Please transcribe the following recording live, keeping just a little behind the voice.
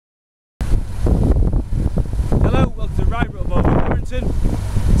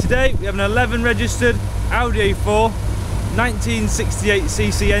Today we have an 11 registered Audi A4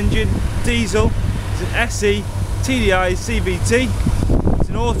 1968cc engine, diesel. It's an SE TDI CVT. It's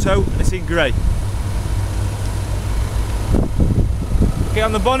an auto and it's in grey. Okay,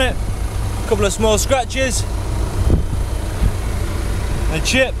 on the bonnet, a couple of small scratches, and a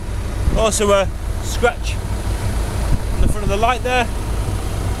chip, also a scratch on the front of the light there.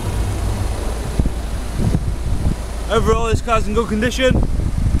 Overall, this car's in good condition.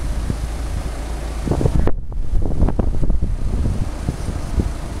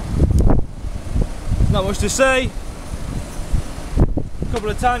 Not much to say. A couple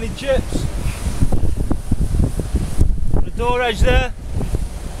of tiny chips on the door edge there.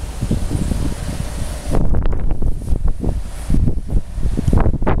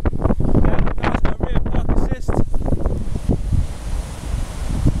 Again, the car's got rear park assist.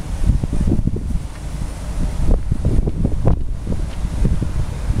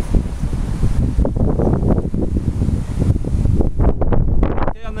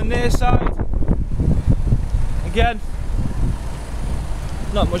 Okay, on the near side, again,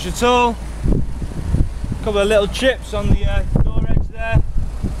 not much at all. A couple of little chips on the door edge there.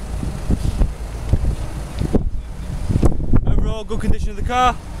 Overall, good condition of the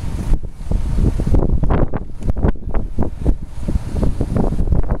car.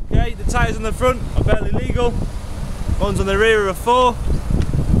 Okay, the tyres on the front are barely legal. Ones on the rear are 4,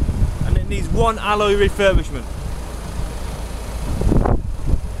 and it needs 1 alloy refurbishment.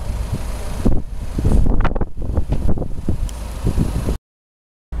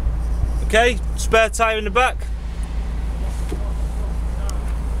 Okay, spare tyre in the back.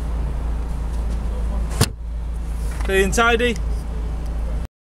 Clean and tidy.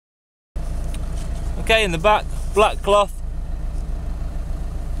 Okay, in the back, black cloth.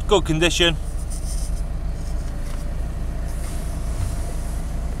 Good condition.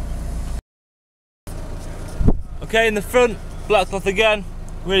 Okay, in the front, black cloth again,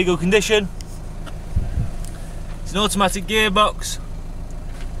 really good condition. It's an automatic gearbox.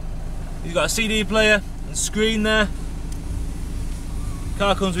 You've got a CD player and screen there.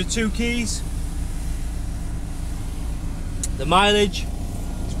 Car comes with 2 keys. The mileage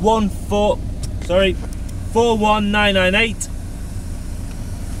is 41998.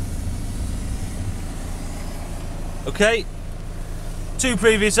 Okay, 2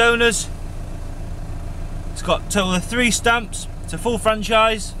 previous owners. It's got a total of 3 stamps. It's a full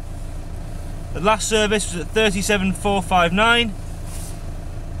franchise. The last service was at 37,459.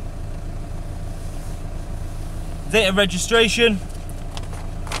 Date of registration.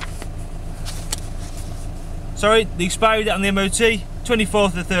 Sorry, the expiry date on the MOT,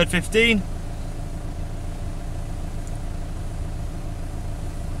 24th of the 3rd 15.